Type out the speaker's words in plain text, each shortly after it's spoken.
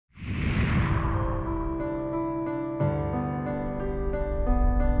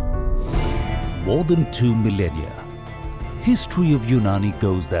more than 2 millennia. History of Unani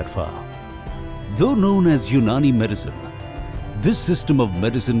goes that far. Though known as Unani medicine, this system of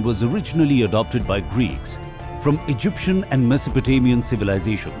medicine was originally adopted by Greeks from Egyptian and Mesopotamian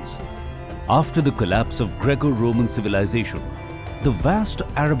civilizations. After the collapse of Greco-Roman civilization, the vast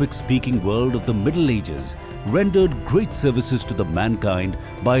Arabic-speaking world of the Middle Ages rendered great services to the mankind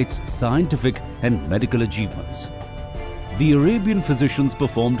by its scientific and medical achievements. The Arabian physicians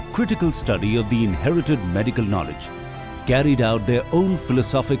performed critical study of the inherited medical knowledge, carried out their own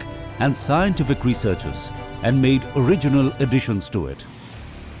philosophic and scientific researches, and made original additions to it.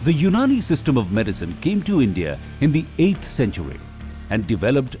 The Unani system of medicine came to India in the 8th century and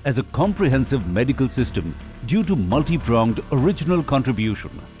developed as a comprehensive medical system due to multi-pronged original contribution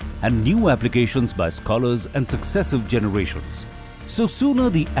and new applications by scholars and successive generations. So sooner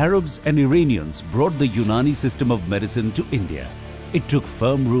the Arabs and Iranians brought the Unani system of medicine to India, it took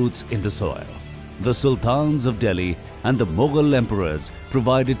firm roots in the soil. The Sultans of Delhi and the Mughal emperors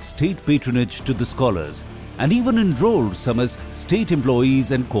provided state patronage to the scholars and even enrolled some as state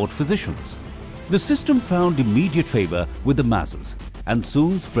employees and court physicians. The system found immediate favor with the masses and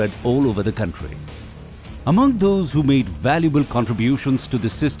soon spread all over the country. Among those who made valuable contributions to the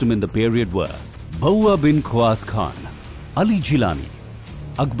system in the period were Baua bin Khwas Khan, Ali Jilani,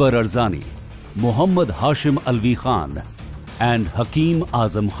 Akbar Arzani, Muhammad Hashim Alvi Khan and Hakim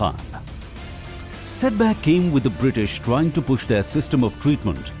Azam Khan. Setback came with the British trying to push their system of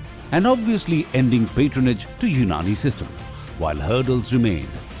treatment and obviously ending patronage to Unani system. While hurdles remained,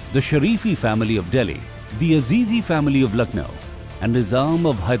 the Sharifi family of Delhi, the Azizi family of Lucknow and Nizam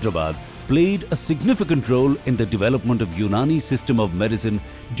of Hyderabad played a significant role in the development of Unani system of medicine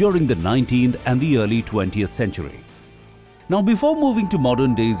during the 19th and the early 20th century. Now, before moving to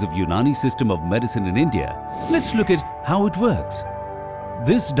modern days of Unani system of medicine in India, let's look at how it works.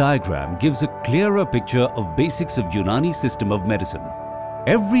 This diagram gives a clearer picture of basics of Unani system of medicine.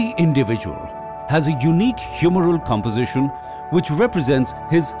 Every individual has a unique humoral composition which represents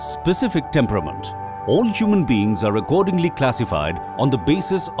his specific temperament. All human beings are accordingly classified on the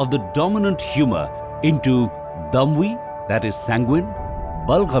basis of the dominant humor into Damvi, that is sanguine,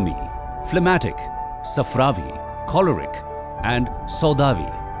 Balghami, phlegmatic, Safravi, choleric, and Saudavi,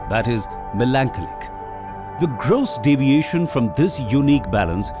 that is melancholic. The gross deviation from this unique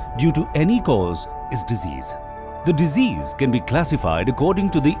balance due to any cause is disease. The disease can be classified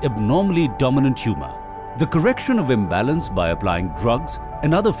according to the abnormally dominant humor. The correction of imbalance by applying drugs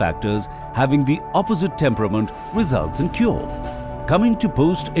and other factors having the opposite temperament results in cure. Coming to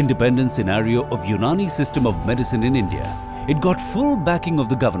post-independence scenario of Unani system of medicine in India, it got full backing of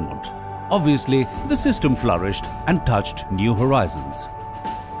the government. Obviously, the system flourished and touched new horizons.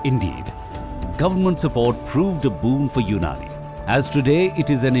 Indeed, government support proved a boon for Unani, as today it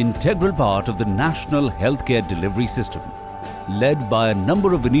is an integral part of the national healthcare delivery system, led by a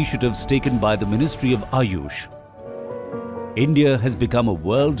number of initiatives taken by the Ministry of Ayush. India has become a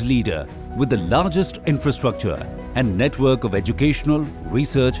world leader with the largest infrastructure and network of educational,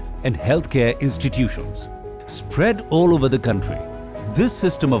 research and healthcare institutions. Spread all over the country, this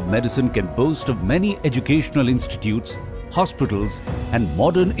system of medicine can boast of many educational institutes, hospitals and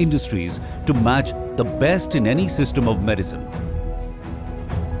modern industries to match the best in any system of medicine.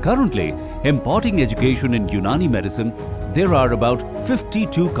 Currently, imparting education in Unani medicine, there are about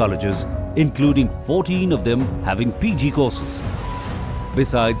 52 colleges, including 14 of them having PG courses.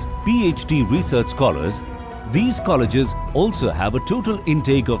 Besides PhD research scholars, these colleges also have a total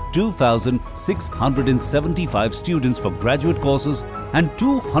intake of 2,675 students for graduate courses and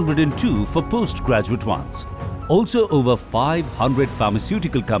 202 for postgraduate ones. Also, over 500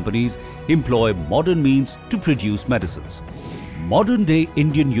 pharmaceutical companies employ modern means to produce medicines. Modern-day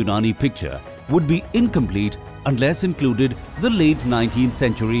Indian Unani picture would be incomplete unless included the late 19th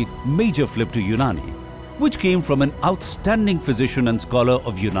century major flip to Unani, which came from an outstanding physician and scholar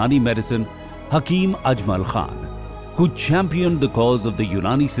of Unani medicine, Hakim Ajmal Khan, who championed the cause of the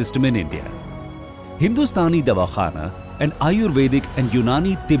Unani system in India. Hindustani Dawakhana and Ayurvedic and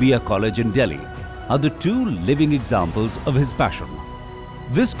Unani Tibbiya College in Delhi are the two living examples of his passion.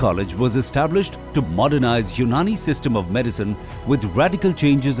 This college was established to modernize Unani system of medicine with radical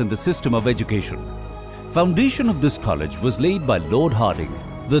changes in the system of education. Foundation of this college was laid by Lord Hardinge,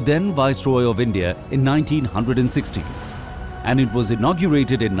 the then Viceroy of India in 1916, and it was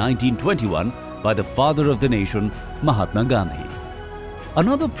inaugurated in 1921 by the father of the nation, Mahatma Gandhi.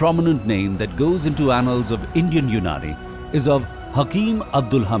 Another prominent name that goes into annals of Indian Unani is of Hakim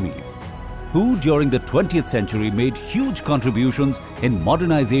Abdul Hamid, who during the 20th century made huge contributions in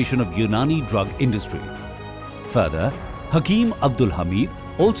modernization of Unani drug industry. Further, Hakim Abdul Hamid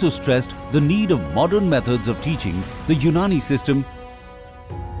also stressed the need of modern methods of teaching the Unani system.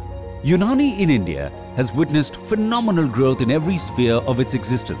 Unani in India has witnessed phenomenal growth in every sphere of its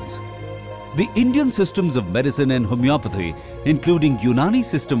existence. The Indian systems of medicine and homeopathy, including Unani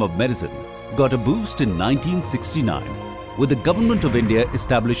system of medicine, got a boost in 1969, with the Government of India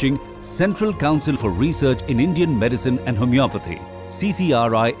establishing Central Council for Research in Indian Medicine and Homeopathy,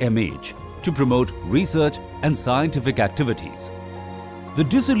 CCRIMH, to promote research and scientific activities. The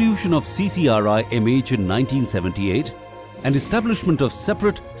dissolution of CCRIMH in 1978 and establishment of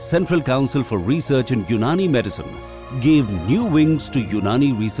separate Central Council for Research in Unani Medicine gave new wings to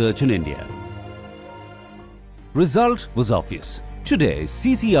Unani research in India. Result was obvious. Today,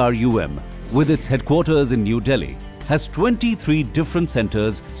 CCRUM, with its headquarters in New Delhi, has 23 different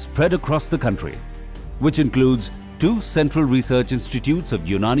centers spread across the country, which includes 2 central research institutes of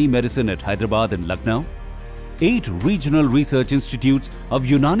Unani medicine at Hyderabad and Lucknow, 8 regional research institutes of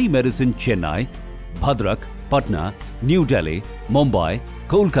Unani medicine Chennai, Bhadrak, Patna, New Delhi, Mumbai,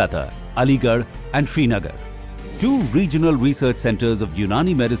 Kolkata, Aligarh and Srinagar, 2 regional research centers of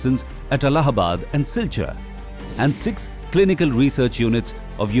Unani medicines at Allahabad and Silchar, and 6 clinical research units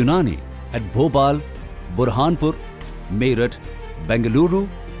of Unani at Bhopal, Burhanpur, Meerut, Bengaluru,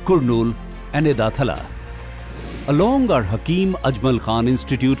 Kurnool and Edathala. Along our Hakim Ajmal Khan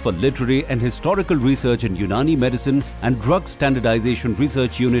Institute for Literary and Historical Research in Unani Medicine and Drug Standardization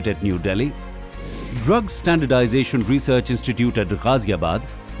Research Unit at New Delhi, Drug Standardization Research Institute at Ghaziabad,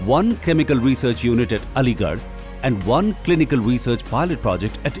 1 Chemical Research Unit at Aligarh and 1 Clinical Research Pilot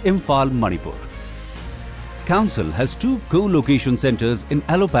Project at Imphal, Manipur. Council has 2 co-location centers in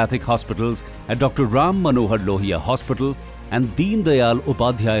allopathic hospitals at Dr. Ram Manohar Lohia Hospital and Deen Dayal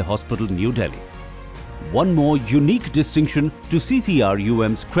Upadhyay Hospital, New Delhi. One more unique distinction to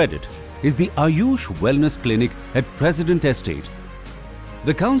CCRUM's credit is the Ayush Wellness Clinic at President Estate.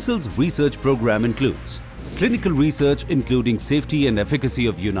 The Council's research program includes clinical research including safety and efficacy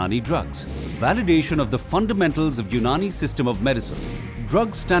of Unani drugs, validation of the fundamentals of Unani system of medicine,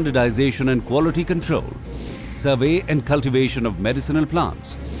 drug standardization and quality control, survey and cultivation of medicinal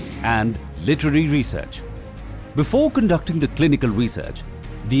plants, and literary research. Before conducting the clinical research,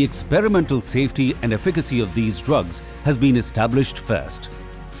 the experimental safety and efficacy of these drugs has been established first.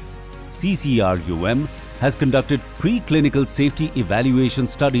 CCRUM has conducted preclinical safety evaluation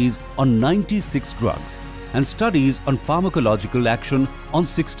studies on 96 drugs and studies on pharmacological action on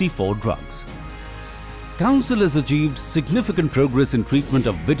 64 drugs. Council has achieved significant progress in treatment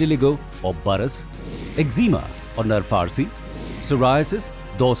of vitiligo or baras, eczema or narfarsi, psoriasis,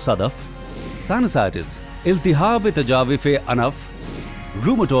 dos sadaf, sinusitis, iltihab-e-tajawif-e-anaf,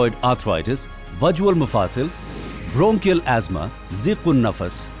 rheumatoid arthritis, vajual mafasil, bronchial asthma, ziqun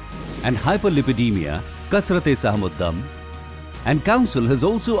nafas, and hyperlipidemia, kasrat-e-sahmuddam. And Council has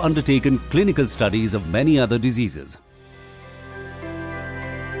also undertaken clinical studies of many other diseases.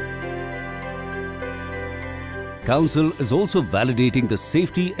 Council is also validating the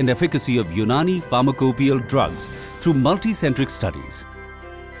safety and efficacy of Unani pharmacopoeial drugs through multicentric studies.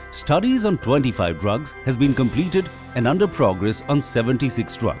 Studies on 25 drugs has been completed and under progress on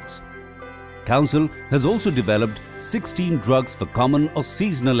 76 drugs. Council has also developed 16 drugs for common or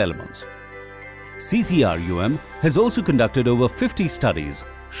seasonal elements. CCRUM has also conducted over 50 studies,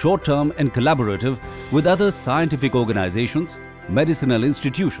 short-term and collaborative, with other scientific organizations, medicinal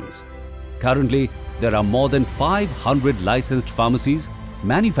institutions. Currently, there are more than 500 licensed pharmacies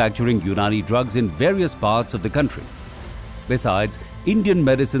manufacturing Unani drugs in various parts of the country. Besides, Indian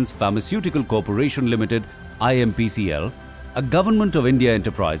Medicines Pharmaceutical Corporation Limited, IMPCL, a Government of India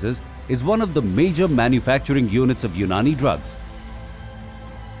enterprises, is one of the major manufacturing units of Unani drugs.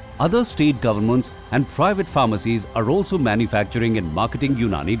 Other state governments and private pharmacies are also manufacturing and marketing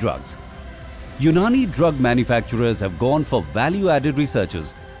Unani drugs. Unani drug manufacturers have gone for value-added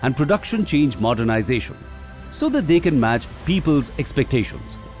researches and production change modernization so that they can match people's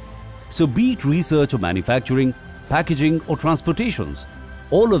expectations. So be it research or manufacturing, packaging or transportations,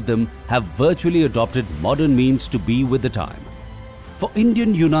 all of them have virtually adopted modern means to be with the time. For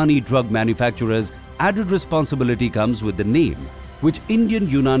Indian Unani drug manufacturers, added responsibility comes with the name which Indian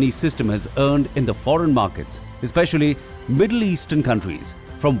Unani system has earned in the foreign markets, especially Middle Eastern countries,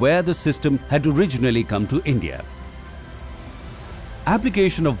 from where the system had originally come to India.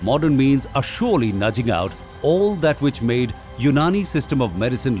 Application of modern means are surely nudging out all that which made Unani system of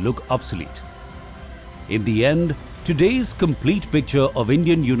medicine look obsolete. In the end, today's complete picture of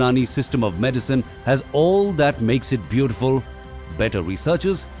Indian Unani system of medicine has all that makes it beautiful: better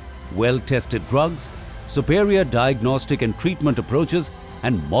researches, well-tested drugs, superior diagnostic and treatment approaches,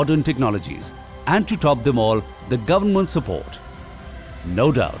 and modern technologies. And to top them all, the government support.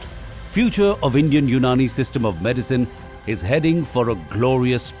 No doubt, future of Indian Unani system of medicine is heading for a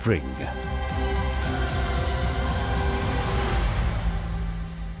glorious spring.